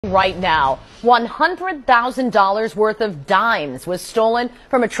Right now, $100,000 worth of dimes was stolen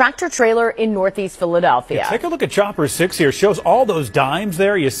from a tractor trailer in Northeast Philadelphia. Yeah, take a look at Chopper 6 here. Shows all those dimes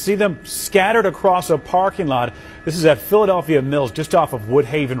there. You see them scattered across a parking lot. This is at Philadelphia Mills, just off of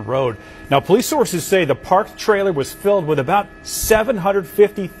Woodhaven Road. Now, police sources say the parked trailer was filled with about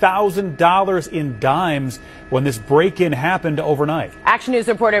 $750,000 in dimes when this break-in happened overnight. Action News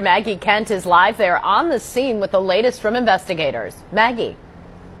reporter Maggie Kent is live there on the scene with the latest from investigators. Maggie.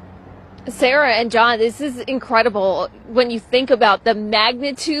 Sarah and John, this is incredible when you think about the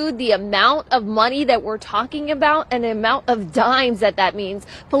magnitude, the amount of money that we're talking about, and the amount of dimes that means.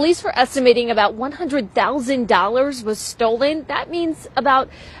 Police were estimating about $100,000 was stolen. That means about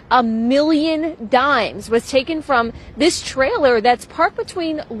 1 million dimes was taken from this trailer that's parked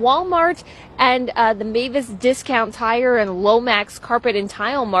between Walmart and the Mavis Discount Tire and Lomax Carpet and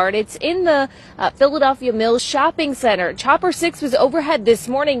Tile Mart. It's in the Philadelphia Mills Shopping Center. Chopper 6 was overhead this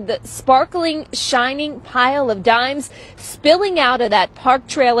morning. The sparkling, shining pile of dimes spilling out of that parked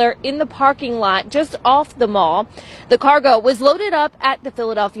trailer in the parking lot just off the mall. The cargo was loaded up at the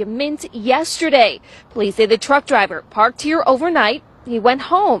Philadelphia Mint yesterday. Police say the truck driver parked here overnight. He went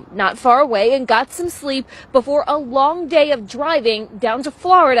home not far away and got some sleep before a long day of driving down to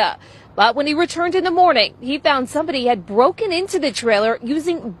Florida. But when he returned in the morning, he found somebody had broken into the trailer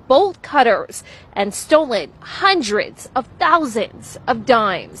using bolt cutters and stolen hundreds of thousands of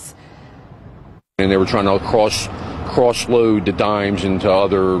dimes. And they were trying to cross-load the dimes into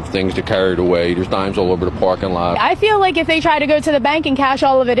other things to carry it away. There's dimes all over the parking lot. I feel like if they try to go to the bank and cash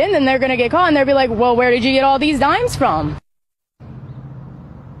all of it in, then they're going to get caught and they'll be like, well, where did you get all these dimes from?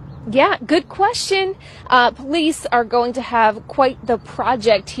 Yeah, good question. Police are going to have quite the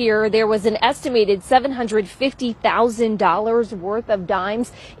project here. There was an estimated $750,000 worth of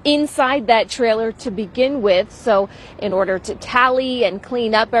dimes inside that trailer to begin with. So in order to tally and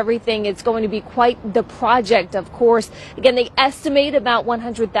clean up everything, it's going to be quite the project, of course. Again, they estimate about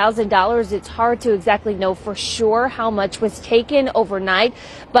 $100,000. It's hard to exactly know for sure how much was taken overnight.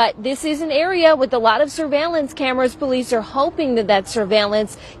 But this is an area with a lot of surveillance cameras. Police are hoping that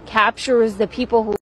surveillance captures the people who